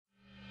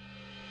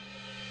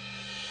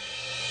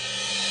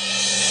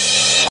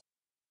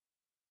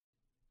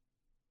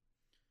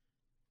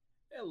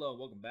Hello and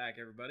welcome back,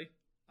 everybody.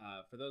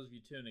 For those of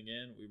you tuning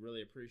in, we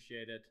really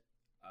appreciate it.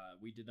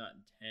 We did not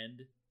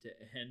intend to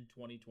end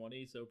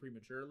 2020 so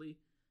prematurely,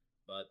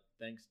 but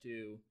thanks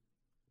to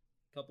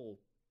a couple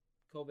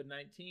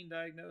COVID-19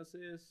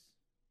 diagnoses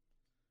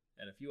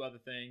and a few other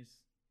things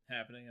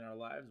happening in our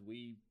lives,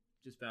 we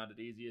just found it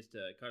easiest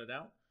to cut it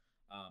out.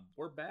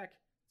 We're back,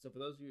 so for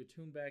those of you who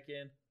tuned back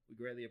in, we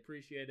greatly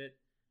appreciate it.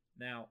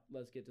 Now,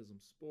 let's get to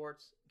some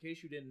sports. In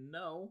case you didn't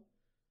know,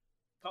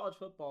 college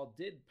football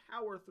did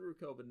power through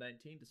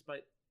COVID-19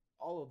 despite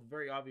all of the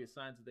very obvious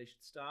signs that they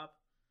should stop.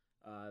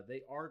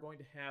 They are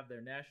going to have their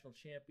national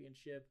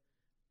championship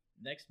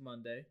next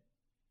Monday,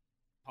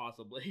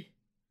 possibly.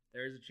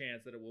 There is a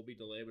chance that it will be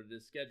delayed, but it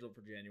is scheduled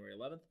for January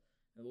 11th,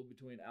 and it will be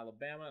between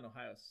Alabama and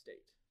Ohio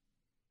State.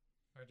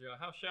 All right, Joe,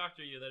 how shocked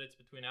are you that it's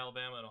between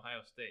Alabama and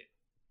Ohio State?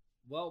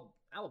 Well,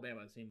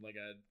 Alabama seemed like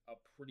a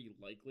pretty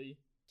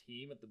likely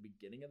team at the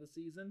beginning of the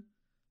season.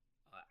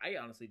 I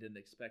honestly didn't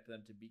expect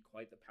them to be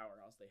quite the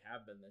powerhouse they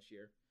have been this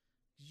year.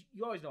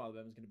 You always know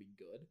Alabama's going to be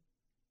good,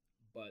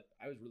 but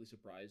I was really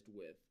surprised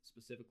with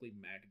specifically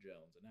Mac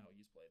Jones and how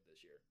he's played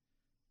this year.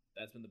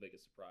 That's been the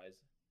biggest surprise,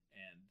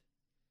 and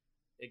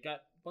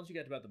once you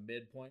got to about the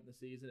midpoint in the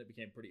season, it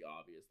became pretty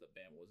obvious that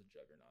Bama was a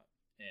juggernaut,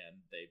 and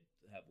they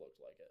have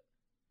looked like it.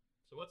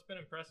 So what's been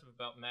impressive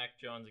about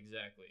Mac Jones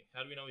exactly?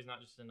 How do we know he's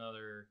not just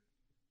another,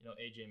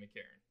 A.J.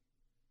 McCarron?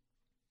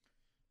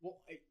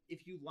 Well,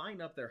 if you line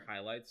up their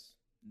highlights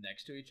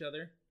next to each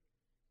other,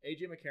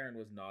 A.J. McCarron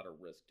was not a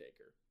risk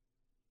taker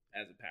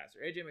as a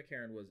passer. A.J.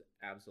 McCarron was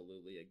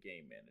absolutely a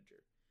game manager,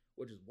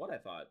 which is what I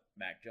thought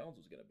Mac Jones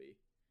was going to be.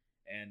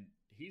 And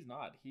he's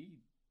not.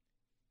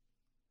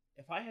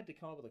 If I had to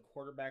come up with a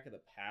quarterback of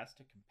the past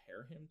to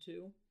compare him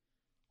to,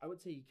 I would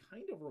say he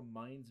kind of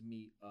reminds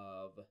me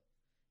of, do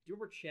you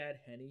remember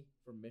Chad Henne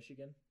from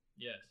Michigan?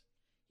 Yes.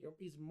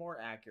 He's a more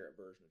accurate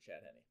version of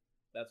Chad Henne.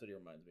 That's what he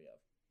reminds me of.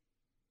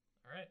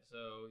 All right,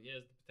 so he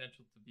has the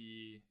potential to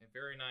be a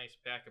very nice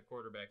backup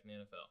quarterback in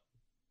the NFL.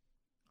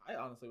 I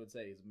honestly would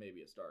say he's maybe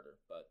a starter,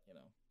 but,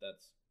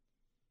 that's...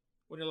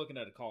 When you're looking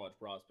at a college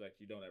prospect,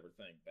 you don't ever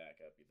think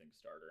backup. You think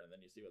starter, and then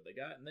you see what they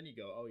got, and then you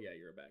go, oh, yeah,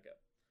 you're a backup.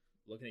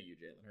 Looking at you,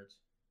 Jalen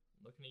Hurts.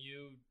 Looking at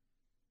you,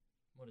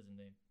 what is his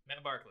name?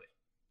 Matt Barkley.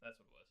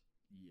 That's what it was.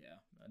 Yeah,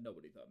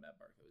 nobody thought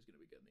Matt Barkley was going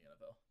to be good in the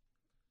NFL.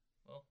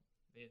 Well,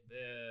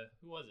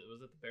 who was it?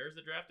 Was it the Bears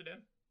that drafted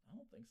him? I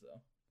don't think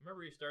so. I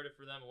remember he started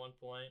for them at one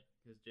point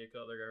because Jay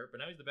Cutler got hurt,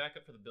 but now he's the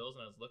backup for the Bills,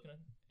 and I was looking at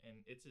him, and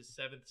it's his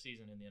 7th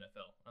season in the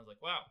NFL. I was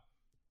like, wow,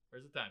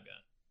 where's the time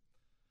gone?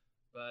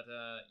 But,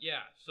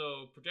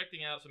 so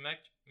projecting out, so Mac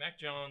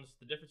Jones,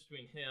 the difference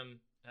between him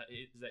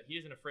is that he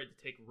isn't afraid to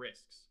take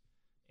risks.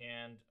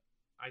 And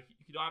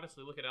you could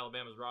honestly look at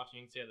Alabama's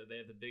roster, and you can say that they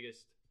have the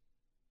biggest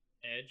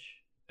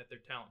edge at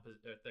their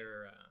at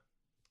their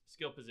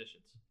skill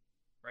positions,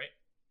 right?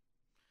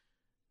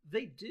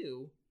 They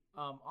do.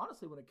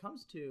 Honestly, when it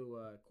comes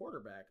to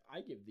quarterback,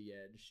 I give the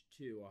edge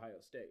to Ohio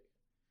State.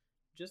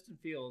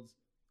 Justin Fields,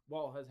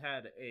 while has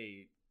had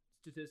a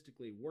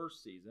statistically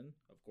worse season,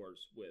 of course,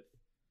 with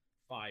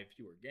 5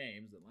 fewer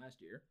games than last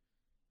year,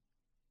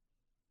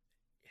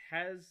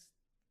 has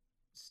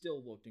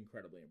still looked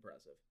incredibly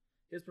impressive.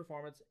 His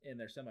performance in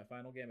their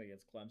semifinal game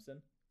against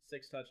Clemson,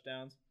 6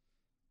 touchdowns,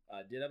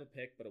 did have a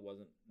pick, but it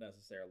wasn't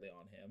necessarily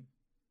on him,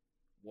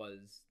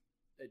 was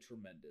a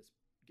tremendous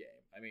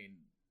game. I mean,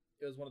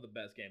 it was one of the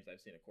best games I've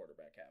seen a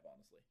quarterback have,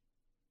 honestly.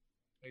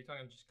 Are you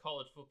talking just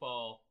college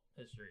football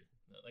history?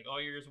 Like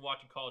all your years of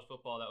watching college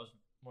football, that was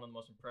one of the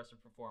most impressive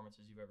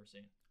performances you've ever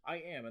seen.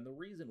 I am, and the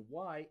reason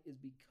why is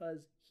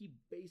because he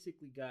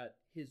basically got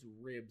his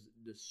ribs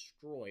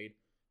destroyed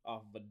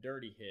off of a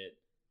dirty hit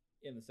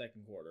in the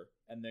second quarter,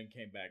 and then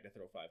came back to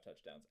throw 5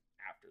 touchdowns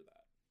after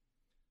that.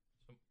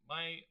 So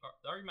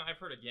the argument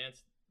I've heard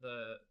against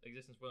the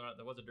existence of whether or not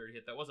that was a dirty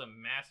hit, that was a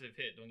massive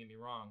hit, don't get me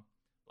wrong.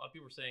 A lot of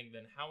people are saying,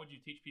 then how would you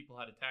teach people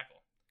how to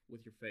tackle?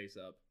 With your face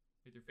up.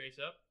 With your face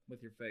up?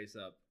 With your face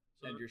up.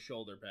 So and your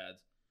shoulder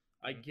pads.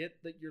 Mm-hmm. I get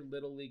that your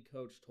Little League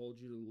coach told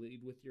you to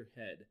lead with your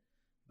head,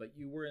 but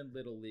you were in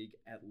Little League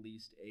at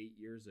least 8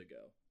 years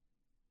ago.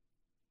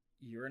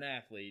 You're an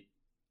athlete.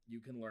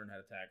 You can learn how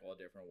to tackle a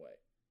different way.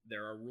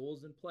 There are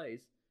rules in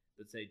place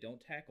that say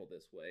don't tackle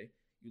this way.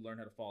 You learn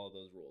how to follow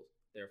those rules.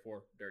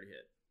 Therefore, dirty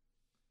hit.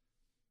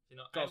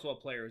 It's also a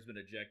player who's been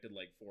ejected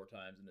like 4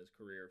 times in his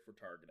career for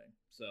targeting.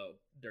 So,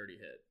 dirty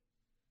hit.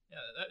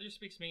 Yeah, that just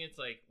speaks to me. It's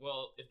like,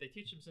 well, if they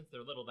teach them since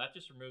they're little, that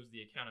just removes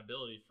the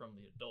accountability from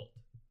the adult.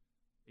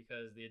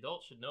 Because the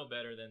adult should know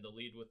better than to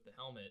lead with the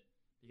helmet.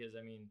 Because,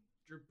 I mean,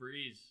 Drew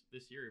Brees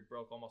this year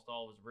broke almost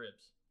all of his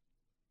ribs.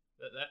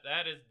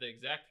 That is the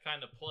exact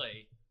kind of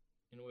play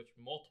in which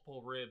multiple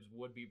ribs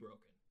would be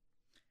broken.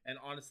 And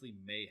honestly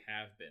may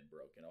have been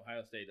broken.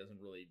 Ohio State doesn't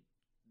really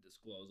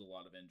disclose a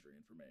lot of injury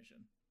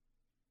information.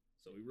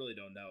 So we really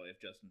don't know if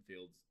Justin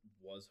Fields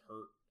was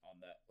hurt on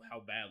that,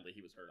 how badly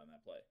he was hurt on that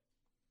play.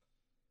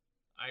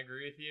 I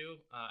agree with you.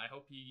 I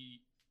hope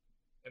he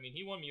I mean,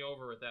 he won me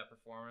over with that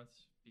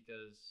performance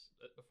because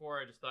before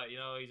I just thought,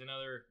 he's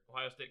another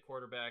Ohio State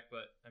quarterback,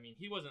 but I mean,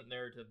 he wasn't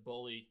there to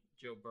bully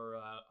Joe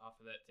Burrow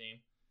off of that team.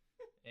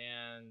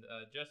 And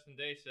Justin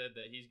Day said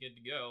that he's good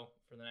to go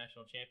for the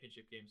national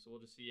championship game, so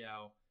we'll just see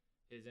how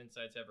his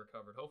insides have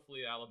recovered.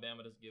 Hopefully,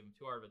 Alabama doesn't give him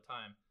too hard of a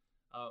time.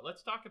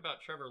 Let's talk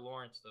about Trevor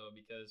Lawrence, though,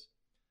 because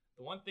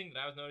the one thing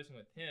that I was noticing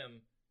with him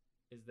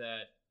is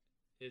that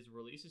his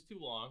release is too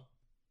long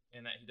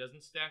and that he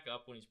doesn't stack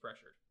up when he's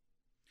pressured.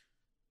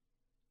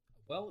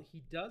 Well,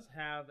 he does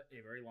have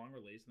a very long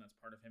release, and that's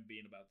part of him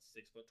being about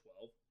 6'12".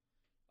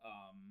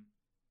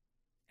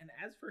 And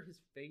as for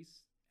his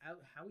face,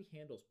 how he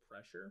handles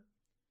pressure,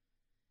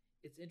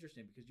 it's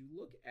interesting because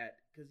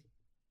because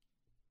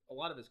a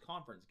lot of his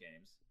conference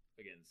games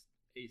against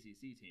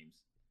ACC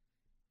teams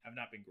have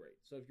not been great.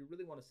 So if you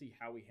really want to see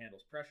how he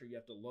handles pressure, you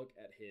have to look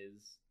at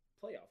his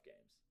playoff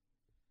games.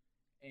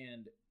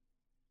 And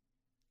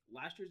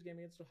last year's game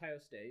against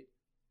Ohio State,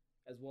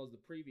 as well as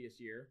the previous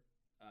year,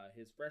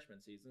 his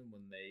freshman season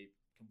when they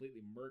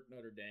completely murked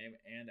Notre Dame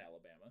and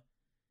Alabama,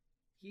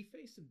 he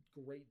faced some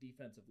great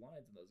defensive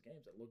lines in those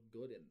games that looked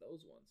good in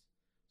those ones.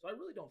 So I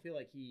really don't feel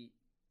like he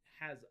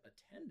has a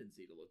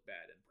tendency to look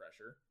bad in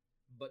pressure,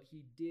 but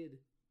he did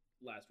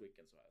last week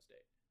against Ohio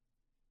State.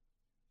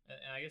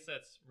 And I guess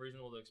that's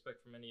reasonable to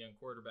expect from any young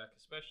quarterback,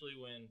 especially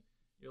when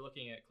you're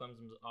looking at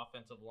Clemson's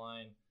offensive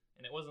line,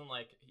 and it wasn't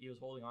like he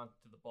was holding on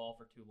to the ball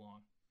for too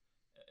long.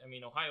 I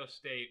mean, Ohio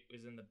State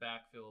was in the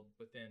backfield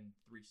within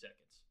 3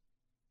 seconds.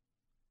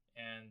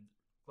 And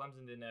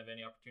Clemson didn't have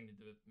any opportunity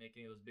to make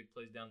any of those big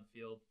plays down the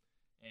field.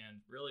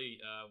 And really,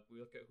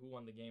 we look at who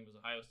won the game. It was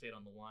Ohio State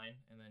on the line,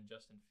 and then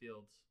Justin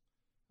Fields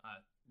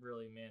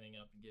really manning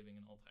up and giving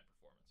an all-time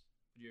performance.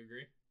 Would you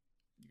agree?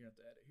 You're going to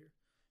have to add it here.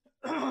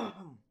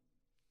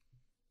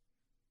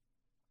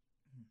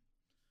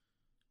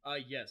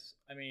 Yes.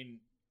 I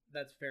mean,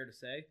 that's fair to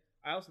say.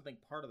 I also think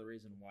part of the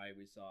reason why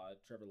we saw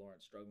Trevor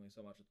Lawrence struggling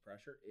so much with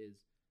pressure is,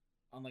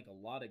 unlike a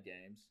lot of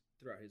games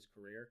throughout his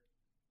career,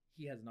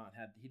 he did not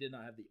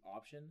have the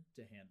option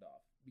to hand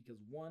off because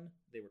 1,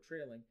 they were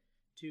trailing.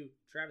 2,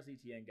 Travis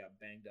Etienne got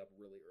banged up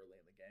really early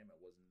in the game and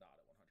was not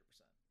at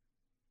 100%.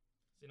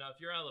 See, now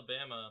if you're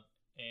Alabama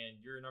and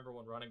your number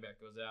 1 running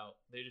back goes out,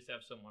 they just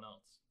have someone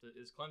else.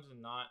 Is Clemson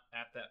not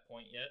at that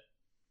point yet?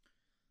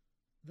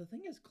 The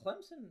thing is,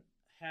 Clemson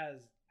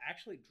has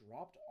actually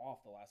dropped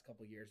off the last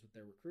couple of years with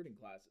their recruiting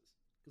classes.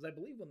 Because I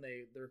believe when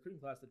the recruiting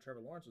class that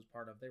Trevor Lawrence was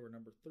part of, they were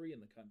number 3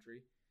 in the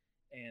country.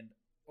 And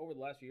over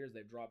the last few years,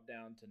 they've dropped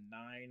down to 9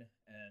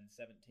 and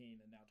 17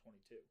 and now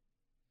 22.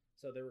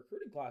 So their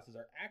recruiting classes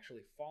are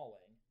actually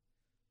falling.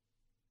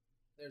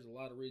 There's a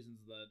lot of reasons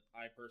that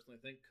I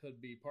personally think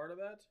could be part of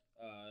that.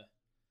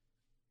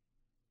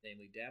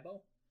 Namely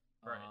Dabo.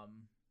 Right.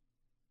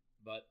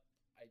 But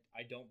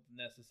I don't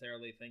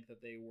necessarily think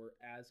that they were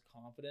as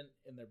confident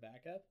in their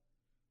backup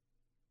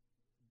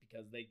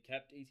because they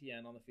kept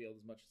Etienne on the field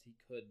as much as he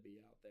could be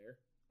out there.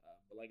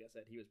 But like I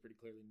said, he was pretty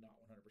clearly not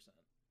 100%.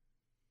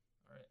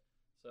 All right.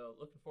 So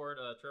looking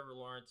forward to Trevor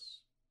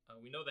Lawrence.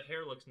 We know the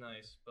hair looks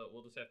nice, but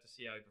we'll just have to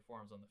see how he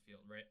performs on the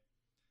field, right?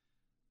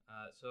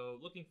 So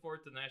looking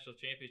forward to the national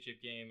championship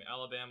game,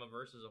 Alabama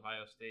versus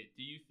Ohio State.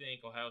 Do you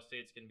think Ohio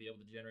State's going to be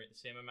able to generate the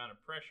same amount of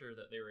pressure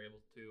that they were able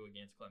to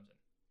against Clemson?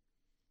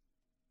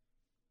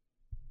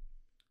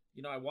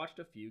 You know, I watched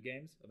a few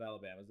games of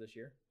Alabama's this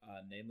year,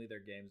 namely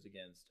their games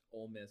against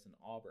Ole Miss and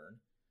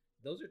Auburn.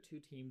 Those are 2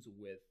 teams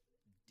with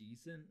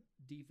decent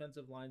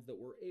defensive lines that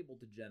were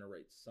able to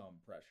generate some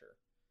pressure.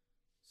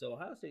 So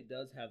Ohio State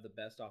does have the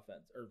best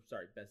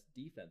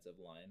defensive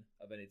line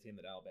of any team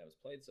that Alabama's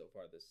played so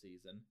far this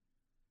season.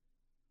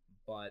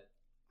 But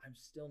I'm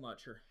still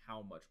not sure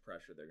how much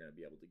pressure they're going to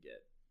be able to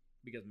get.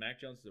 Because Mac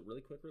Jones is a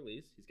really quick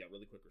release. He's got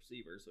really quick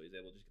receivers, so he's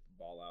able to just get the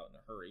ball out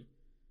in a hurry.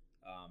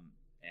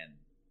 And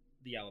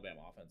the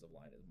Alabama offensive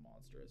line is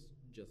monstrous,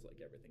 just like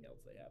everything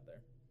else they have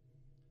there.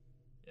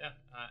 Yeah,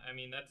 I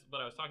mean, that's what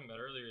I was talking about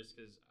earlier is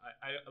because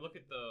I look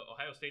at the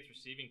Ohio State's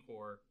receiving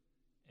core,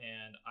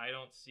 and I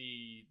don't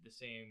see the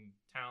same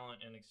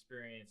talent and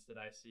experience that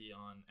I see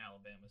on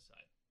Alabama's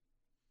side.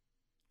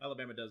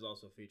 Alabama does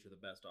also feature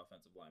the best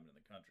offensive lineman in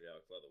the country,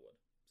 Alex Leatherwood.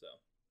 So,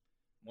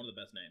 one of the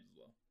best names as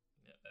well.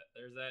 Yeah,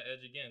 there's that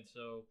edge again.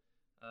 So,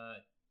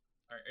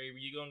 are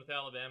you going with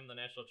Alabama in the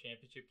national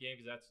championship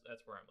game? Because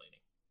that's where I'm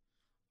leaning.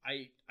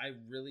 I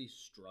really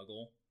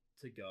struggle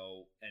to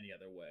go any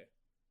other way.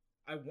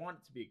 I want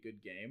it to be a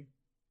good game,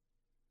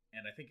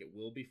 and I think it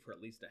will be for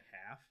at least a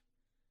half,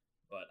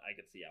 but I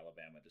could see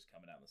Alabama just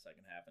coming out in the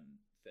second half and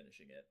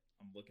finishing it.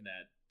 I'm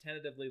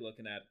tentatively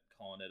looking at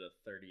calling it a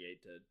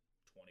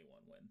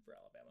 38-21 win for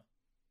Alabama.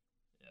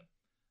 Yeah.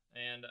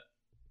 And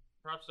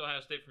props to Ohio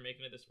State for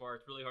making it this far.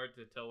 It's really hard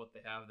to tell what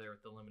they have there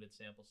with the limited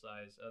sample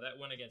size. That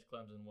win against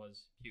Clemson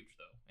was huge,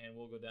 though, and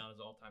will go down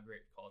as all-time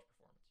great college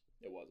performance.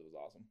 It was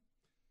awesome.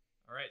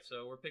 All right,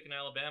 so we're picking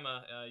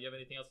Alabama. You have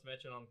anything else to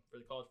mention for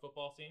the college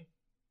football scene?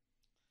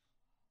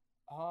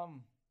 I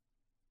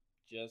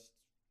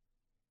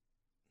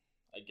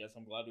guess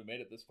I'm glad we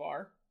made it this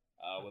far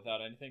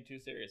without anything too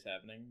serious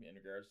happening in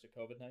regards to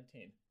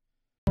COVID-19.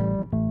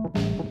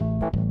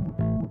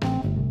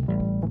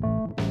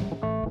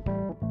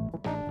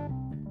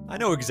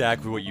 know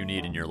exactly what you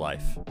need in your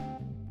life.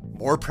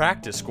 More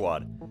practice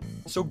squad.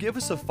 So give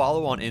us a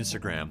follow on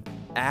Instagram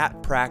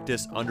at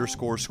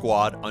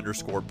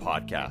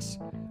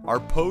practice_squad_podcast. Our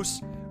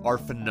posts are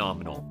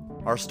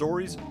phenomenal. Our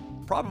stories,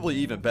 probably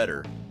even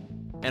better.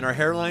 And our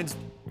hairlines,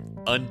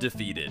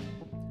 undefeated.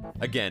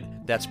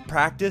 Again, that's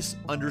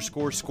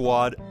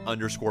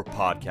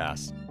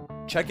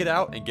practice_squad_podcast. Check it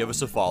out and give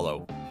us a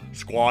follow.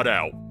 Squad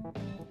out.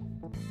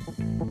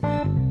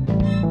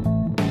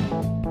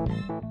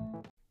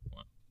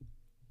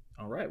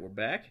 All right, we're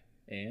back,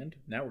 and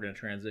now we're going to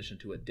transition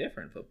to a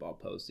different football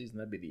postseason.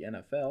 That'd be the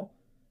NFL,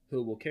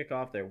 who will kick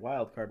off their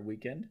wild card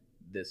weekend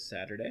this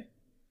Saturday.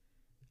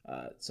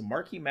 Some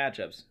marquee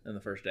matchups in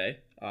the first day.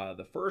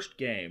 The first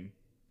game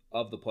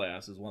of the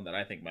playoffs is one that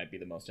I think might be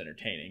the most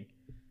entertaining,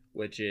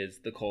 which is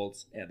the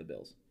Colts and the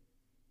Bills.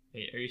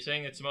 Hey, are you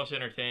saying it's the most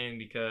entertaining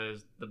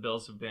because the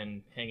Bills have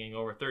been hanging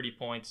over 30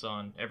 points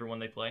on everyone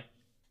they play?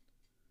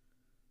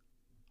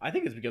 I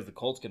think it's because the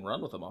Colts can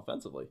run with them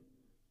offensively.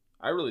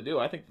 I really do.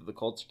 I think that the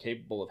Colts are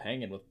capable of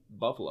hanging with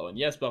Buffalo. And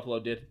yes,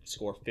 Buffalo did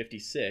score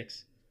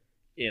 56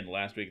 in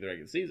last week of the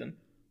regular season.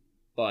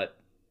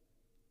 But,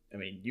 I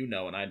mean, you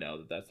know and I know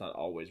that that's not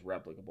always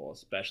replicable,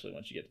 especially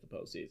once you get to the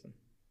postseason.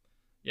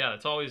 Yeah,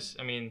 it's always,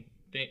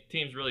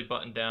 teams really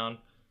buttoned down.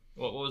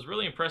 What was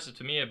really impressive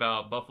to me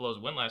about Buffalo's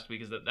win last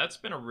week is that that's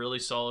been a really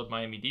solid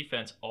Miami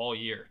defense all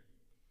year.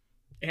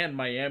 And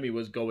Miami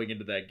was going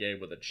into that game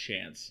with a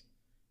chance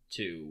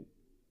to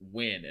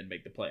win and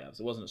make the playoffs.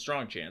 It wasn't a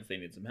strong chance. They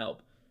needed some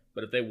help.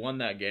 But if they won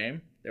that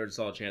game, there was a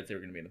solid chance they were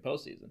going to be in the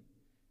postseason.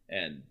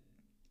 And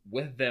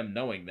with them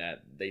knowing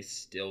that, they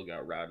still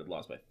got routed,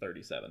 lost by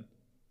 37.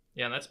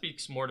 Yeah, and that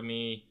speaks more to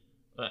me.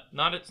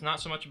 It's not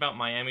so much about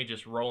Miami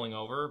just rolling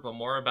over, but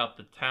more about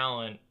the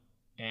talent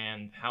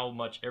and how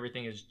much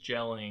everything is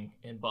gelling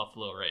in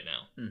Buffalo right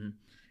now. Mm-hmm.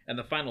 And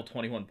the final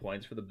 21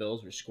 points for the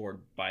Bills were scored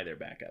by their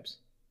backups.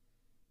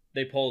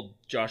 They pulled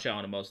Josh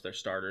Allen and most of their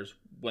starters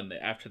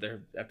after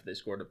they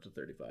scored up to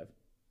 35.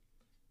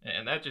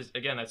 And that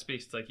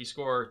speaks to, like, you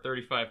score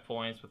 35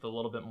 points with a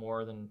little bit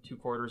more than 2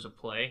 quarters of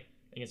play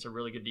against a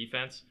really good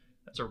defense.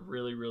 That's a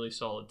really, really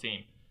solid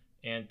team.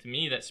 And to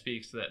me, that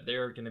speaks to that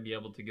they're going to be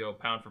able to go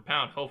pound for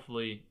pound,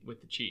 hopefully, with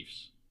the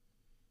Chiefs.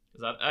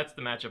 Because that's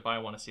the matchup I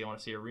want to see. I want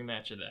to see a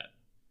rematch of that.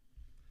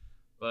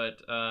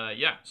 But,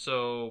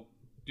 so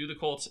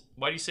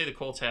why do you say the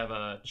Colts have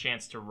a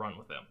chance to run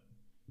with them?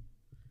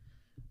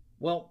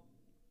 Well,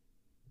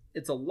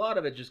 it's a lot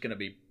of it just going to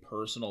be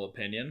personal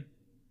opinion.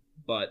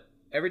 But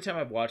every time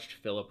I've watched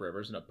Phillip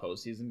Rivers in a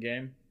postseason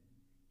game,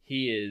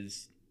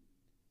 it's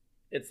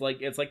like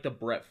the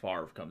Brett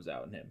Favre comes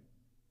out in him.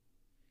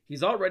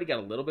 He's already got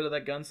a little bit of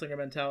that gunslinger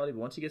mentality,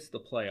 but once he gets to the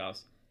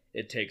playoffs,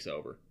 it takes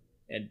over.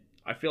 And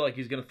I feel like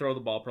he's going to throw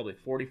the ball probably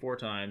 44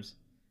 times,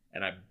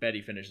 and I bet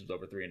he finishes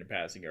over 300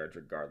 passing yards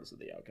regardless of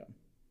the outcome.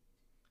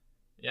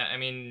 Yeah,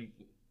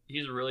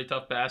 he's a really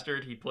tough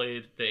bastard. He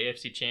played the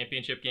AFC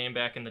Championship game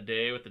back in the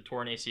day with the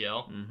torn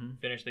ACL,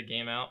 finished the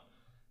game out.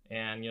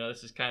 And,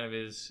 this is kind of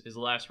his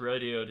last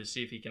rodeo to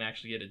see if he can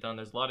actually get it done.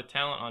 There's a lot of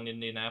talent on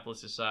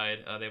Indianapolis' side.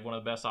 They have one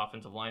of the best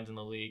offensive lines in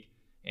the league.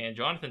 And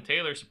Jonathan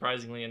Taylor,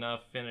 surprisingly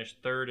enough, finished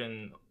third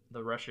in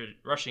the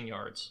rushing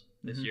yards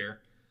this year.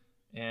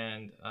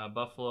 And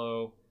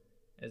Buffalo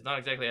has not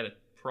exactly had a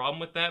problem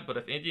with that. But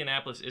if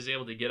Indianapolis is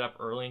able to get up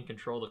early and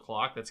control the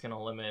clock, that's going to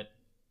limit,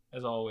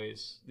 as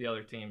always, the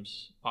other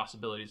team's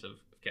possibilities of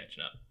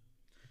catching up.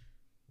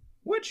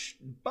 Which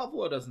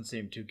Buffalo doesn't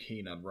seem too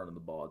keen on running the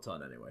ball a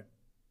ton anyway.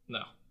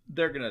 No. I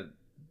feel like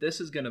this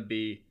is going to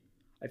be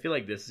a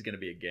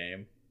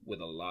game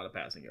with a lot of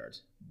passing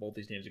yards. Both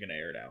these teams are going to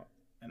air it out.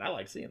 And I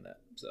like seeing that.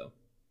 So,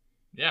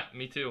 yeah,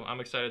 me too. I'm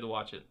excited to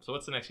watch it. So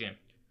what's the next game?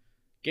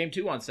 Game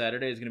 2 on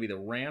Saturday is going to be the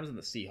Rams and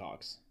the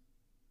Seahawks.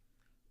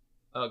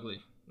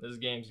 Ugly. This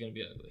game's going to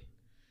be ugly.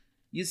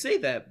 You say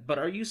that, but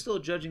are you still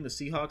judging the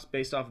Seahawks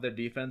based off of their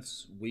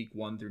defense week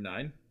 1 through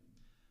 9?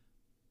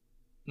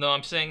 No,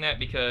 I'm saying that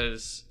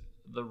because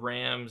the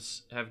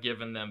Rams have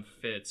given them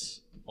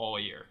fits all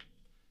year.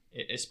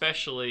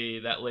 Especially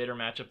that later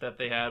matchup that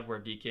they had where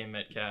DK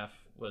Metcalf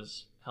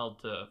was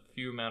held to a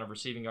few amount of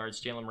receiving yards.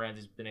 Jalen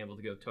Ramsey's been able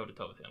to go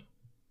toe-to-toe with him.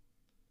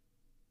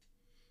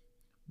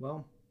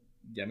 Well,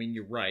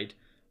 you're right.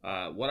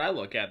 What I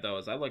look at, though,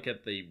 is I look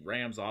at the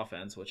Rams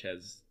offense, which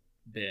has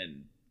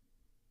been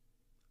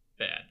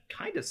bad,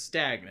 kind of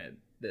stagnant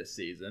this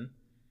season,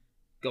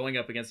 going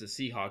up against the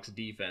Seahawks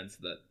defense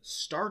that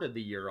started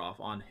the year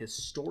off on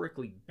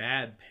historically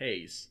bad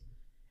pace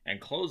and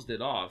closed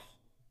it off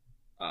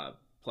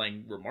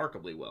playing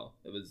remarkably well.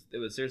 It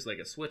was seriously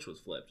like a switch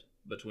was flipped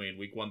between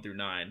week 1 through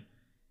 9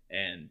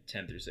 and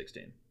 10 through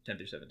 17.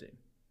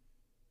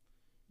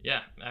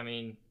 Yeah,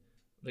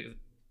 the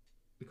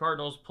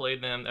Cardinals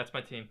played them. That's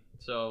my team.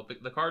 So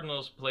the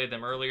Cardinals played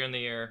them earlier in the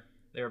year.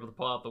 They were able to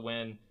pull out the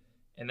win.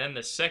 And then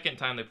the second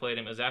time they played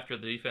him was after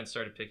the defense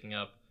started picking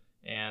up.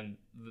 And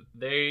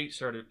they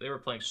were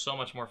playing so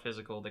much more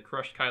physical. They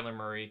crushed Kyler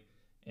Murray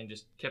and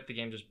just kept the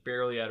game just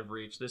barely out of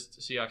reach. This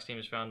Seahawks team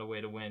has found a way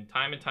to win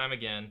time and time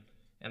again,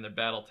 and they're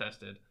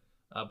battle-tested.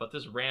 But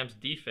this Rams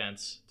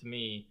defense, to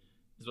me,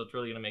 is what's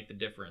really going to make the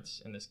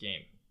difference in this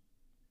game.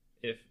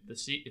 If the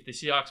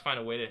Seahawks find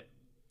a way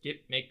to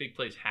make big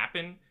plays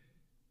happen,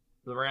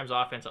 the Rams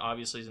offense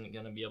obviously isn't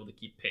going to be able to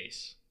keep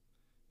pace.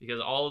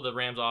 Because all of the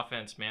Rams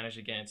offense managed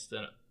against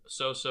the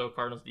so-so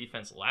Cardinals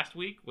defense last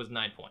week was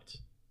 9 points.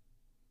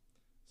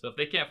 So if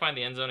they can't find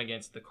the end zone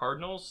against the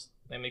Cardinals,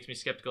 that makes me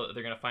skeptical that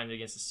they're going to find it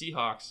against the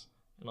Seahawks.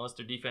 And unless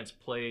their defense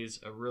plays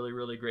a really,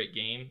 really great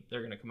game,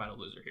 they're going to come out a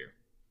loser here.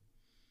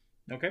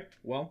 Okay,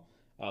 well,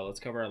 let's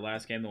cover our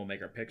last game, then we'll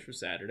make our picks for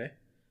Saturday.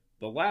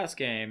 The last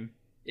game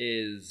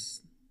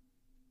is,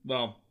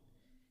 well,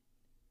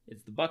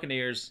 it's the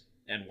Buccaneers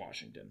and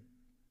Washington.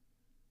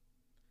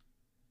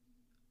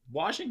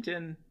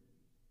 Washington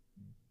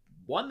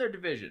won their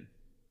division.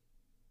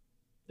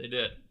 They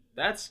did.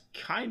 That's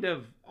kind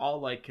of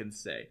all I can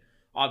say.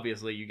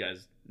 Obviously, you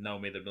guys know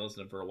me. They've been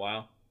listening for a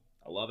while.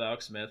 I love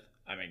Alex Smith.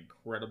 I'm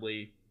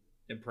incredibly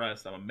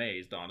impressed. I'm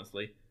amazed,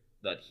 honestly,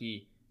 that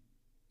he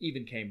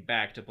even came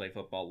back to play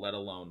football, let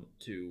alone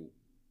to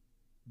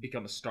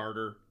become a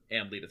starter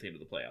and lead a team to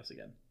the playoffs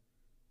again.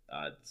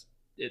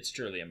 It's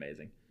truly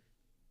amazing.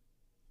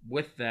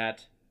 With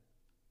that,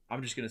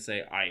 I'm just going to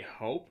say I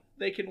hope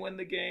they can win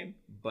the game,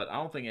 but I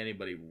don't think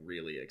anybody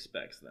really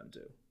expects them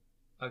to.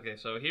 Okay,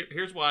 so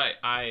here's why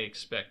I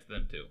expect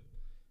them to.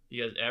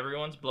 Because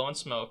everyone's blowing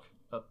smoke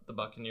up the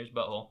Buccaneers'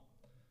 butthole.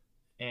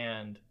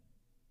 And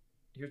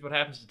here's what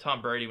happens to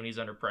Tom Brady when he's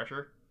under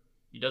pressure.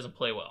 He doesn't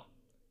play well.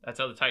 That's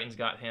how the Titans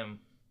got him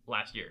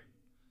last year.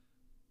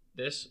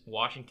 This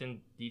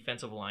Washington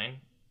defensive line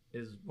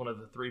is one of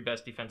the 3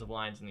 best defensive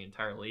lines in the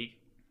entire league.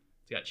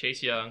 It's got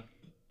Chase Young,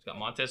 it's got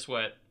Montez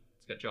Sweat,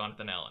 it's got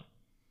Jonathan Allen.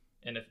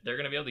 And if they're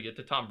going to be able to get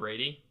to Tom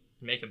Brady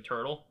and make him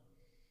turtle,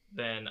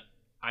 then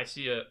I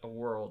see a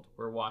world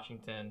where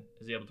Washington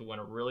is able to win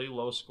a really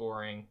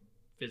low-scoring,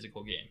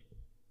 physical game.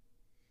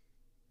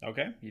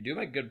 Okay, you do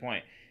make a good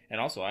point.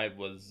 And also, I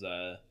was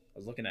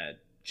looking at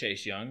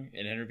Chase Young,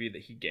 in an interview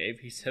that he gave.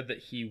 He said that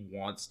he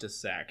wants to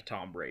sack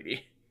Tom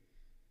Brady.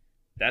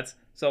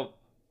 So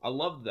I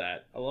love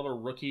that. I love a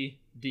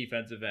rookie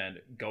defensive end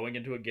going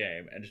into a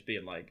game and just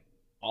being like,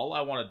 all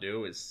I want to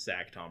do is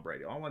sack Tom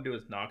Brady. All I want to do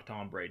is knock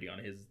Tom Brady on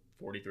his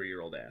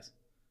 43-year-old ass.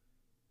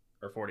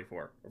 Or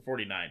 44. Or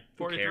 49.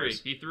 43.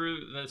 He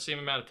threw the same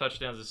amount of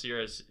touchdowns this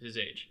year as his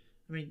age.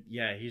 I mean,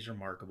 yeah, he's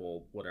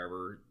remarkable,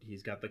 whatever.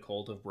 He's got the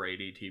cult of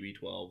Brady,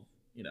 TB12,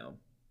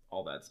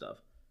 all that stuff.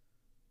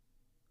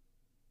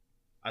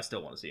 I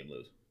still want to see him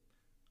lose.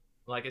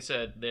 Like I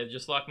said, they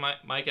just locked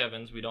Mike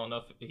Evans. We don't know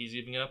if he's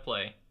even going to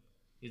play.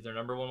 He's their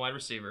number 1 wide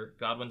receiver.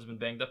 Godwin's been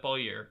banged up all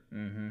year.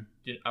 Mm-hmm.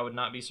 I would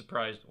not be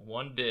surprised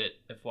one bit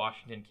if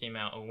Washington came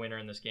out a winner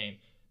in this game.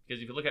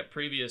 Because if you look at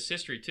previous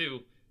history,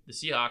 too, the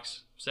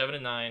Seahawks,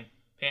 7-9,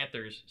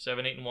 Panthers,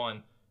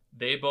 7-8-1,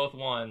 they both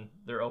won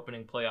their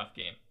opening playoff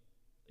game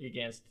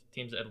against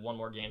teams that had won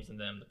more games than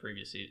them the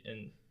previous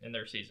in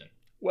their season.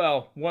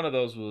 Well, one of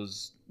those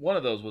was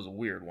a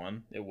weird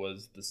one. It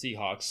was the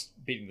Seahawks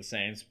beating the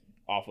Saints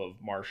off of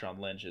Marshawn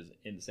Lynch's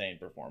insane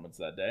performance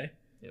that day.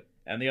 Yep.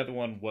 And the other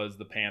one was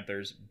the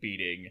Panthers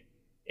beating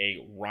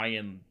a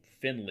Ryan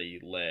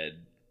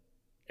Finley-led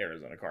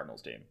Arizona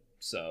Cardinals team.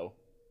 So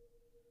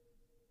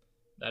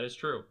that is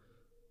true.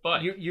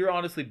 But you're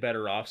honestly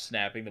better off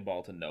snapping the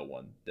ball to no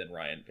one than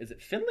Ryan. Is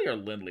it Finley or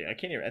Lindley? I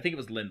can't hear. I think it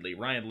was Lindley.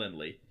 Ryan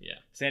Lindley. Yeah.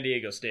 San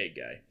Diego State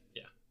guy.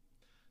 Yeah.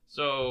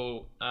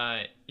 So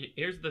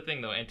here's the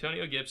thing, though.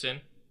 Antonio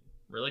Gibson,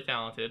 really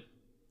talented.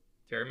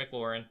 Terry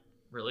McLaurin,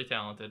 really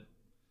talented.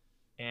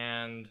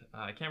 And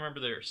I can't remember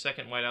their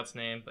second wideout's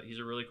name, but he's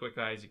a really quick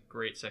guy. He's a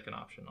great second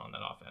option on that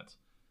offense.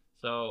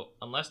 So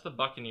unless the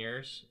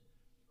Buccaneers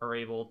are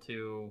able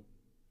to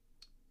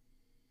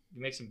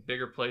make some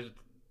bigger plays with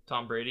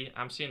Tom Brady,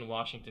 I'm seeing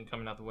Washington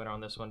coming out the winner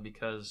on this one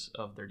because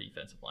of their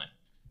defensive line.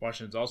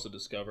 Washington's also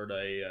discovered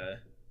a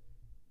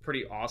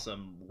pretty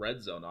awesome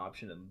red zone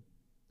option in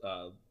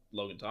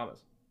Logan Thomas.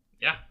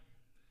 Yeah.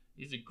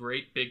 He's a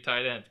great big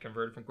tight end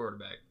converted from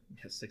quarterback.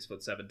 Yeah,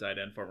 6'7" tight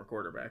end, former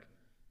quarterback.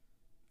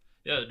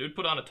 Yeah, the dude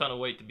put on a ton of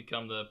weight to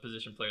become the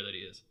position player that he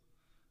is.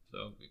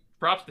 So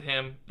props to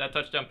him. That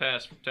touchdown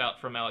pass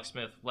from Alex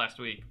Smith last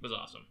week was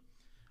awesome.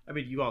 I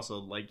mean, you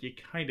also, you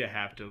kind of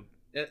have to,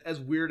 as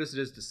weird as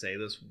it is to say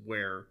this,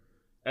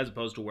 as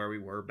opposed to where we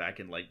were back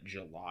in,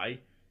 July,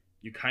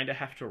 you kind of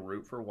have to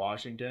root for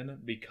Washington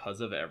because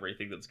of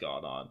everything that's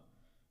gone on.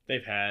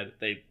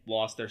 They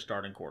lost their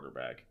starting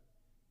quarterback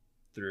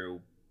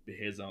through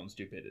his own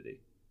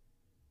stupidity.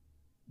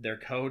 Their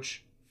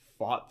coach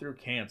fought through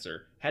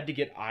cancer, had to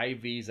get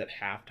IVs at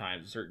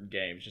halftime in certain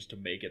games just to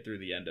make it through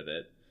the end of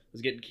it,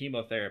 was getting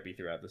chemotherapy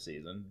throughout the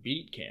season,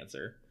 beat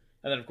cancer,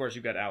 and then, of course,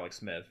 you've got Alex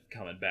Smith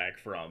coming back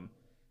from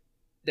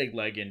a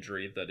leg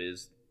injury that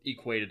is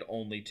equated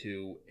only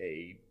to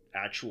a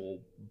actual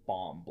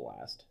bomb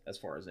blast as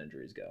far as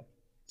injuries go.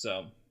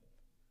 So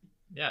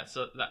yeah,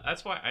 so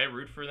that's why I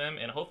root for them,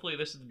 and hopefully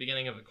this is the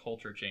beginning of a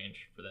culture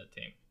change for that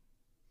team.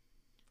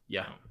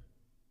 Yeah.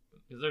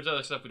 Because there's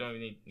other stuff we don't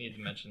even need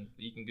to mention.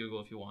 You can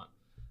Google if you want.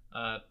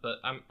 But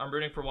I'm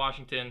rooting for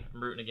Washington.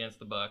 I'm rooting against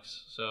the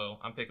Bucks, so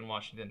I'm picking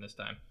Washington this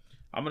time.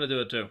 I'm gonna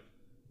do it too.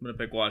 I'm gonna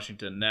pick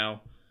Washington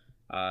now.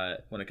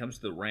 When it comes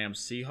to the Rams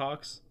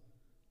Seahawks,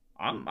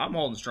 I'm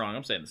holding strong.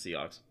 I'm saying the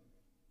Seahawks.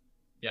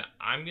 Yeah,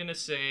 I'm gonna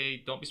say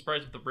don't be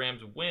surprised if the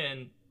Rams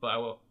win, but I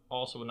will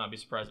also would not be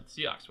surprised if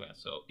the Seahawks win.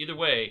 So either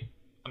way,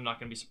 I'm not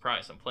gonna be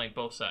surprised. I'm playing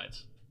both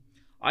sides.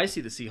 I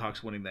see the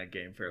Seahawks winning that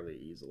game fairly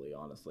easily.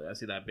 Honestly, I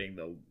see that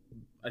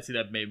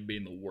maybe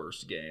being the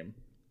worst game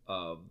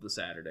of the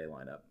Saturday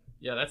lineup.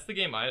 Yeah, that's the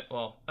game I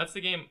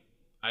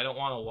don't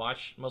want to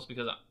watch, mostly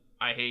because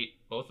I hate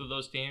both of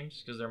those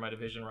teams because they're my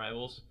division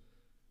rivals.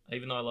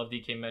 Even though I love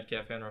DK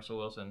Metcalf and Russell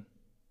Wilson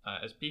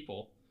as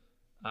people,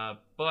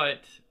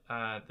 but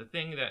the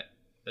thing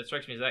that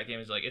strikes me as that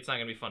game is like it's not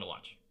gonna be fun to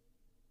watch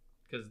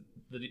because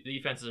the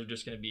defenses are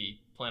just gonna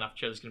be playing off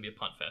each other. It's gonna be a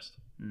punt fest.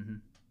 Mm-hmm.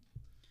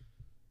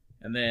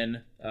 And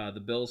then the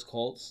Bills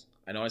Colts.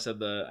 I know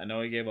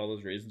I gave all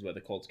those reasons why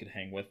the Colts could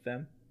hang with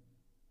them.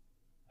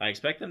 I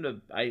expect them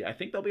to. I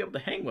think they'll be able to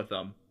hang with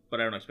them, but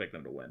I don't expect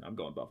them to win. I'm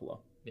going Buffalo.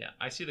 Yeah,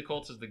 I see the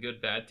Colts as the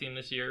good bad team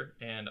this year,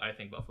 and I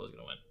think Buffalo's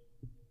gonna win.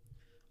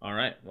 All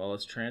right, well,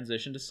 let's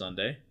transition to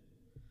Sunday.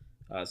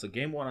 So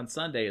game 1 on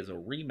Sunday is a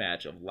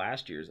rematch of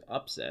last year's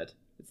upset.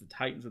 It's the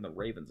Titans and the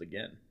Ravens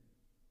again.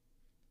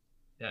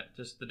 Yeah,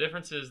 just the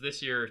difference is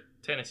this year,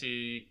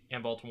 Tennessee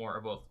and Baltimore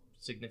are both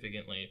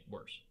significantly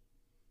worse.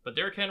 But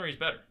Derrick Henry's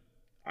better.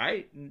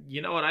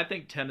 You know what? I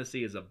think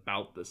Tennessee is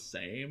about the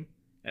same,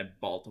 and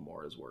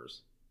Baltimore is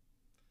worse.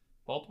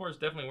 Baltimore is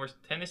definitely worse.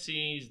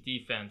 Tennessee's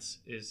defense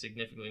is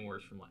significantly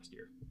worse from last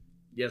year.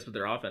 Yes, but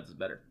their offense is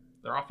better.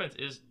 Their offense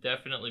is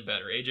definitely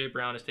better. A.J.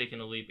 Brown has taken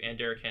a leap, and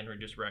Derrick Henry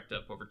just racked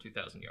up over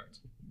 2,000 yards.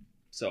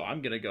 So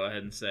I'm going to go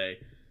ahead and say,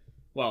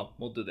 well,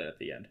 we'll do that at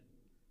the end.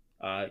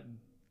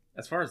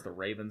 As far as the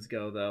Ravens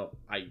go, though,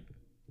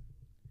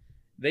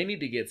 they need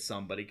to get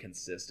somebody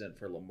consistent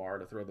for Lamar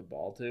to throw the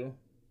ball to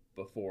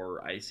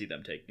before I see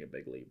them taking a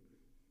big leap.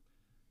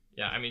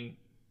 Yeah, I mean,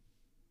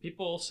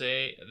 people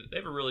say they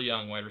have a really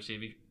young wide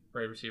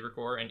receiver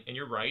core, and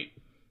you're right.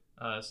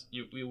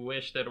 We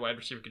wish that a wide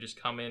receiver could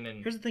just come in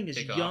and here's the thing: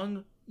 is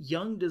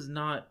young does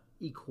not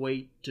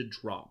equate to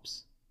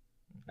drops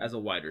as a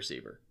wide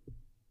receiver.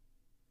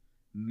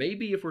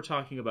 Maybe if we're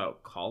talking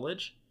about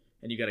college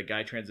and you got a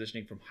guy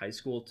transitioning from high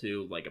school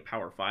to like a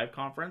Power 5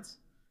 conference,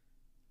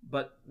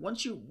 but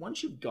once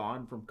you've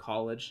gone from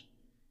college,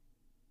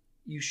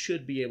 you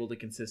should be able to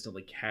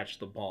consistently catch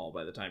the ball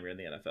by the time you're in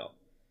the NFL.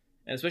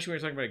 And especially when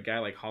you're talking about a guy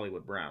like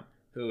Hollywood Brown,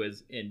 who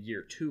is in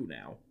year 2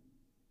 now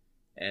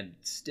and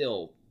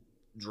still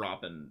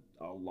dropping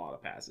a lot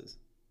of passes.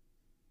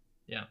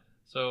 Yeah.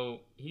 So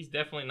he's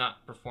definitely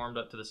not performed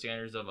up to the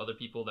standards of other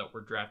people that were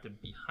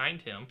drafted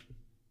behind him.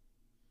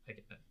 I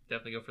could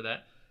definitely go for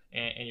that.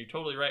 And you're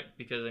totally right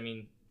because, I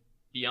mean,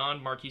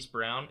 beyond Marquise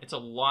Brown, it's a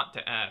lot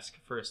to ask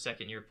for a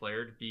second-year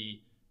player to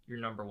be your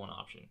number one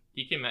option.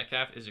 DK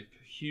Metcalf is a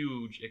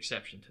huge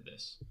exception to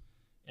this.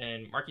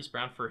 And Marquise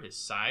Brown, for his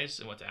size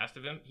and what's asked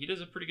of him, he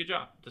does a pretty good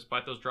job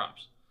despite those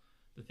drops.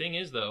 The thing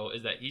is, though,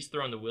 is that he's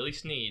throwing to Willie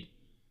Snead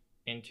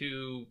and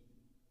 2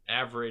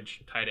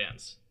 average tight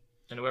ends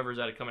and whoever's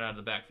coming out of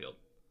the backfield.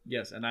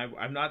 Yes, and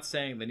I'm not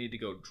saying they need to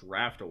go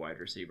draft a wide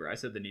receiver. I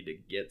said they need to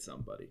get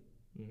somebody.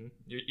 Mm-hmm.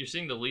 You're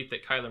seeing the leap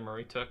that Kyler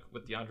Murray took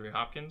with DeAndre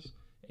Hopkins,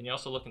 and you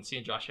also look and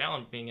see Josh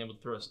Allen being able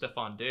to throw a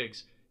Stephon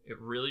Diggs. It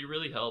really,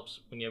 really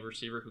helps when you have a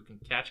receiver who can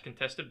catch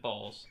contested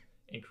balls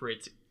and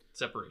create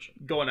separation.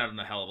 Going out on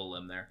a hell of a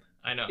limb there.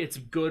 I know. It's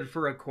good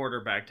for a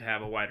quarterback to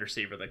have a wide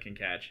receiver that can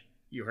catch.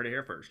 You heard it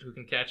here first. Who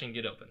can catch and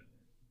get open.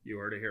 You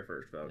heard it here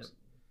first, folks. Yep.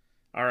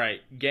 All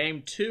right,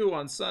 game 2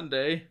 on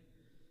Sunday.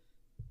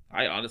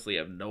 I honestly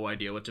have no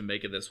idea what to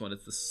make of this one.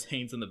 It's the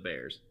Saints and the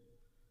Bears.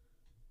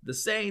 The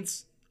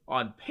Saints,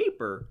 on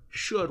paper,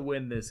 should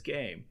win this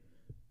game.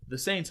 The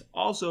Saints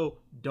also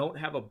don't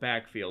have a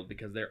backfield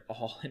because they're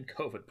all in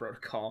COVID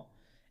protocol,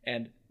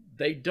 and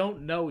they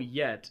don't know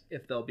yet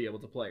if they'll be able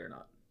to play or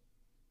not.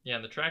 Yeah,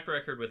 and the track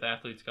record with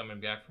athletes coming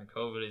back from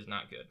COVID is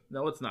not good.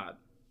 No, it's not.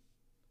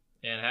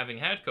 And having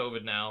had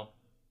COVID now,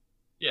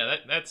 yeah,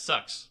 that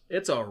sucks.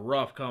 It's a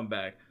rough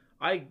comeback.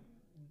 I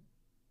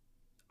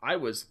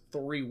was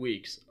 3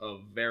 weeks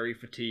of very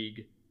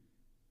fatigued,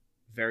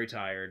 very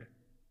tired,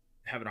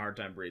 having a hard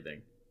time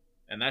breathing.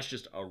 And that's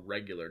just a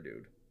regular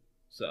dude.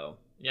 So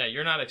yeah,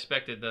 you're not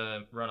expected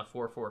to run a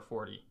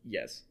 4.440.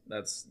 Yes,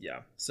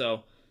 yeah.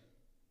 So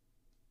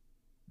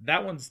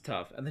that one's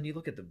tough. And then you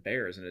look at the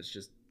Bears, and it's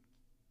just,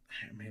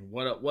 I mean,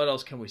 what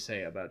else can we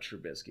say about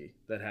Trubisky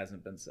that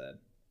hasn't been said?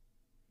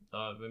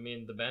 I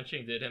mean, the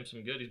benching did him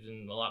some good. He's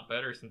been a lot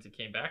better since he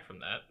came back from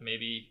that.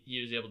 Maybe he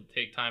was able to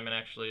take time and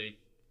actually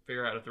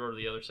figure out how to throw to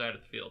the other side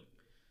of the field.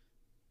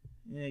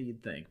 Yeah,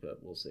 you'd think,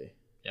 but we'll see.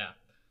 Yeah.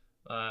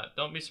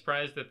 Don't be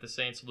surprised if the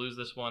Saints lose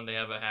this one. They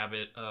have a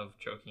habit of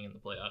choking in the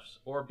playoffs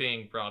or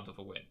being robbed of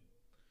a win.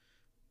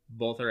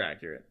 Both are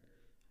accurate.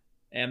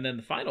 And then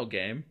the final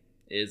game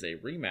is a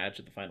rematch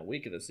of the final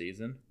week of the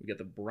season. We got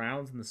the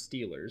Browns and the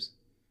Steelers.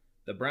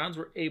 The Browns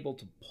were able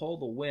to pull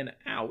the win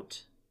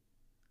out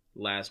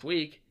last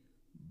week,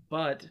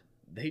 but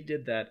they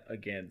did that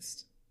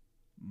against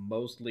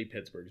mostly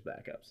Pittsburgh's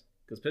backups.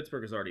 Because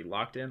Pittsburgh is already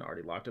locked in,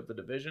 already locked up the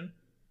division.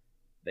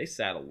 They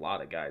sat a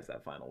lot of guys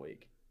that final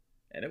week.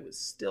 And it was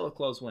still a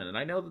close win. And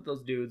I know that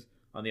those dudes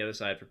on the other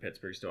side for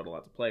Pittsburgh still had a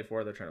lot to play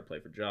for. They're trying to play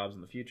for jobs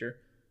in the future.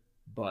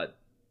 But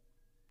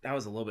that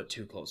was a little bit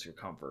too close for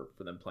comfort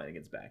for them playing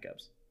against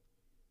backups.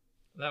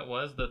 That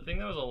was the thing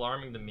that was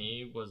alarming to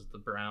me was the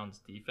Browns'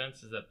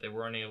 defense is that they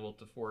weren't able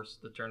to force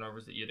the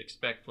turnovers that you'd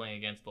expect playing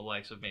against the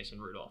likes of Mason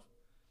Rudolph,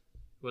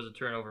 who was a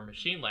turnover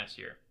machine last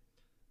year.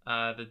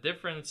 The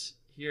difference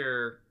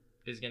here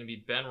is going to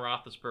be Ben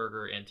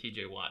Roethlisberger and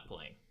T.J. Watt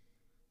playing,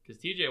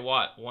 because T.J.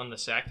 Watt won the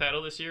sack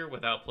title this year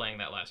without playing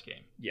that last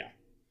game. Yeah,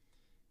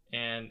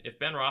 and if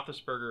Ben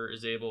Roethlisberger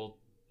is able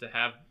to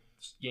have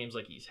games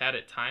like he's had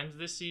at times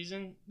this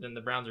season, then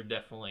the Browns are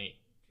definitely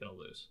going to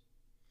lose.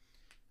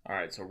 All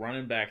right, so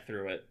running back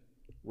through it.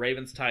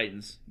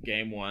 Ravens-Titans,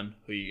 game 1.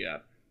 Who you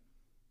got?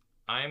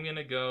 I'm going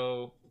to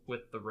go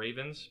with the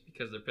Ravens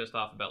because they're pissed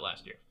off about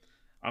last year.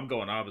 I'm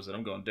going opposite.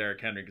 I'm going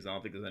Derrick Henry because I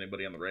don't think there's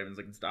anybody on the Ravens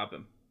that can stop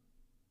him.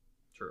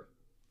 True.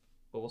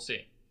 But we'll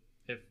see.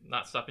 If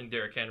not stopping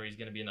Derrick Henry is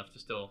going to be enough to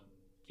still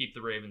keep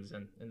the Ravens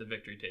in the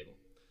victory table.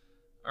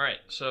 All right,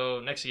 so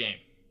next game.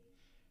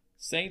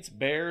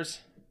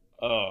 Saints-Bears.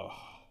 Oh,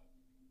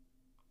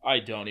 I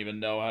don't even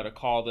know how to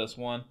call this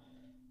one.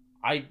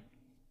 I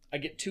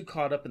get too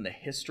caught up in the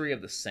history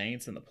of the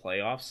Saints and the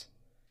playoffs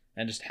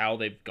and just how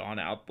they've gone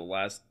out the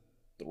last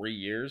 3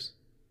 years.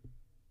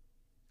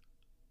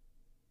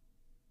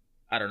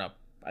 I don't know.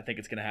 I think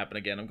it's going to happen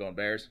again. I'm going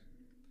Bears.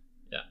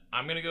 Yeah,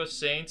 I'm going to go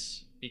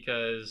Saints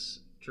because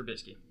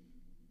Trubisky.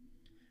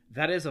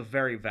 That is a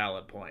very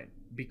valid point.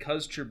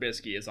 Because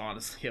Trubisky is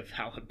honestly a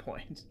valid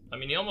point. I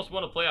mean, he almost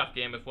won a playoff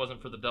game if it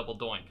wasn't for the double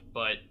doink,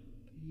 but...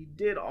 He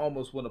did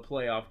almost win a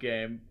playoff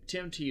game.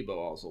 Tim Tebow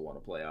also won a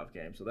playoff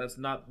game, so that's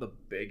not the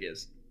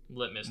biggest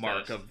litmus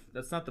mark test.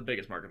 That's not the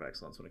biggest mark of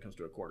excellence when it comes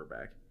to a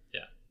quarterback.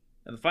 Yeah.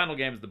 And the final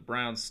game is the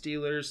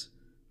Browns-Steelers.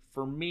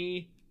 For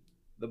me,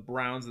 the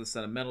Browns are the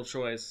sentimental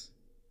choice.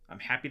 I'm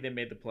happy they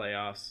made the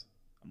playoffs.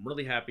 I'm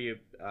really happy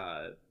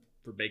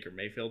for Baker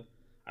Mayfield.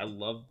 I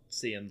love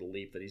seeing the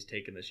leap that he's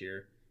taken this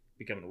year,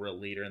 becoming a real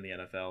leader in the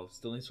NFL.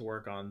 Still needs to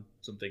work on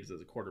some things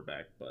as a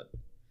quarterback, but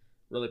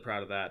really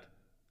proud of that.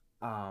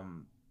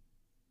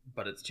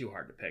 But it's too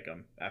hard to pick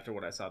them. After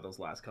what I saw those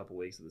last couple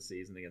weeks of the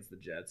season against the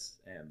Jets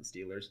and the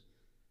Steelers,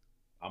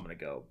 I'm going to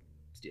go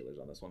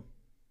Steelers on this one.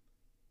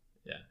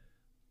 Yeah.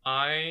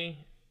 I'm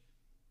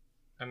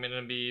going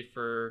to be,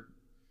 for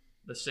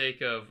the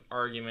sake of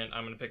argument,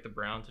 I'm going to pick the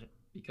Browns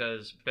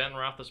because Ben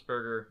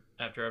Roethlisberger,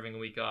 after having a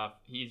week off,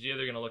 he's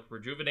either going to look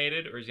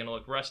rejuvenated or he's going to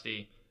look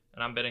rusty.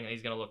 And I'm betting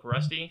he's going to look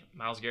rusty.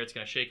 Myles Garrett's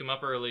going to shake him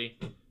up early,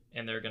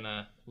 and they're going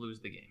to lose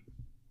the game.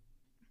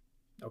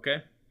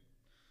 Okay.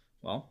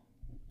 Well,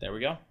 there we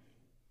go.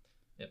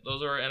 Yep,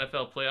 those are our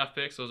NFL playoff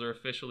picks. Those are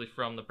officially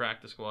from the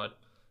practice squad.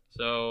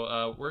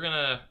 So we're going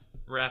to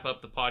wrap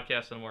up the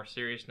podcast on a more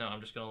serious note.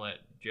 I'm just going to let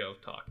Joe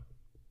talk.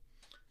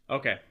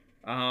 Okay.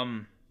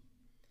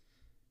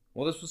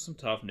 Well, this was some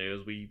tough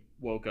news. We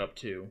woke up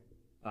to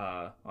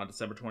on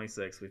December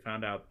 26th. We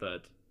found out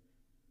that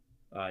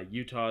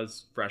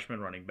Utah's freshman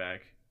running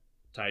back,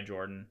 Ty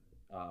Jordan,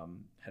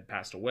 had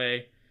passed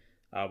away.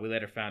 We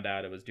later found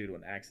out it was due to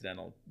an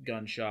accidental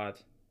gunshot.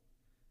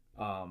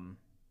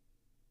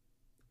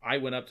 I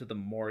went up to the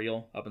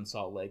memorial up in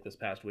Salt Lake this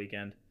past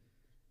weekend,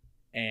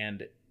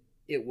 and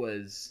it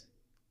was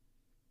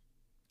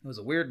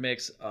a weird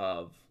mix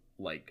of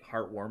like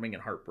heartwarming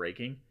and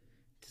heartbreaking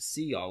to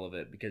see all of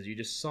it, because you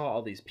just saw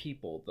all these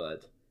people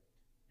that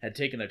had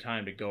taken their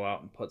time to go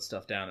out and put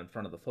stuff down in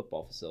front of the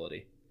football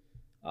facility,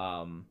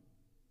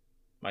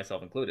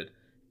 myself included.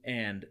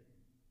 And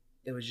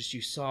it was just,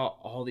 you saw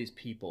all these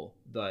people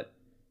that,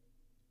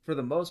 for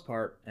the most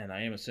part, and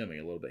I am assuming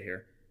a little bit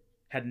here,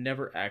 had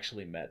never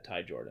actually met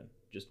Ty Jordan,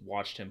 just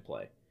watched him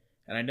play.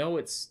 And I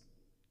know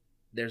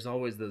there's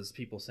always those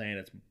people saying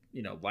it's,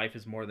 life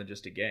is more than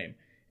just a game,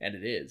 and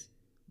it is.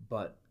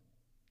 But,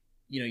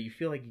 you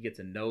feel like you get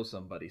to know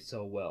somebody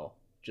so well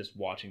just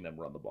watching them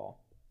run the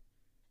ball.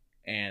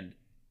 And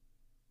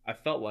I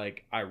felt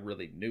like I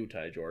really knew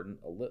Ty Jordan,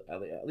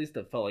 at least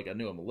I felt like I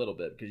knew him a little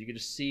bit, because you could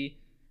just see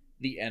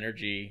the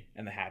energy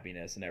and the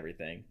happiness and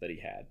everything that he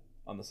had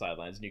on the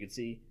sidelines. And you could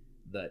see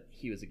that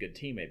he was a good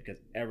teammate,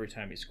 because every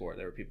time he scored,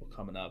 there were people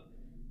coming up,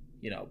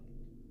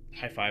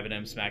 high-fiving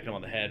him, smacking him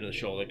on the head or the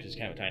shoulder, because he's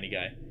kind of a tiny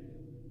guy.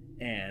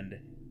 And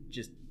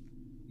just,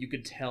 you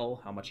could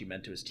tell how much he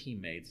meant to his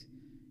teammates.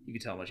 You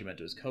could tell how much he meant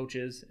to his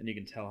coaches, and you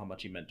can tell how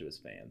much he meant to his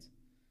fans.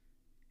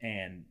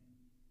 And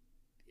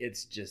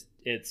it's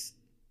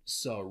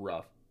so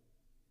rough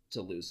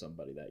to lose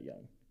somebody that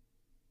young.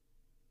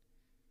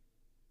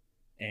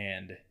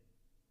 And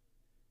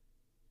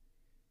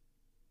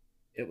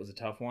it was a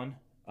tough one.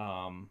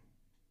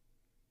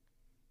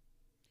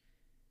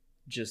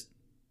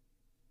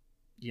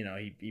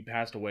 He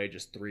passed away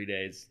just 3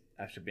 days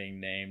after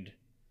being named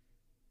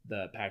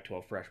the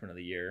Pac-12 Freshman of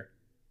the Year,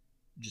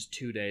 just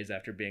 2 days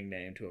after being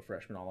named to a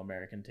freshman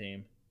All-American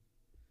team.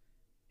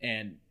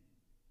 And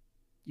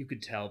you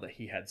could tell that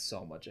he had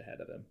so much ahead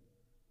of him.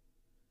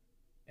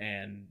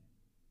 And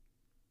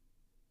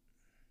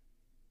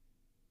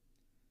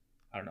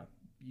I don't know.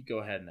 You go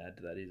ahead and add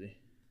to that, Easy.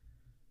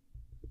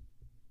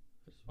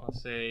 I just want to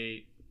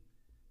say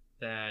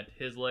that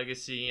his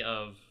legacy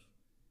of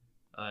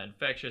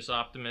infectious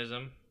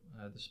optimism,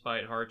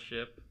 despite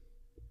hardship,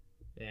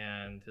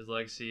 and his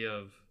legacy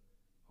of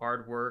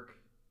hard work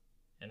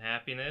and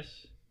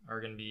happiness are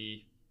going to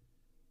be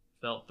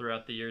felt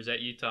throughout the years at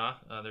Utah.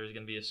 There's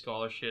going to be a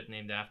scholarship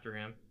named after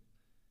him,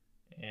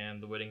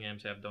 and the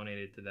Whittinghams have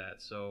donated to that.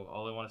 So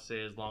all I want to say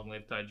is long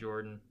live Ty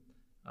Jordan.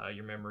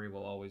 Your memory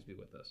will always be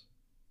with us.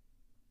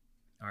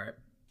 All right.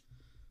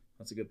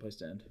 That's a good place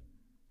to end.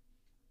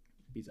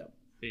 Peace out.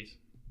 Peace.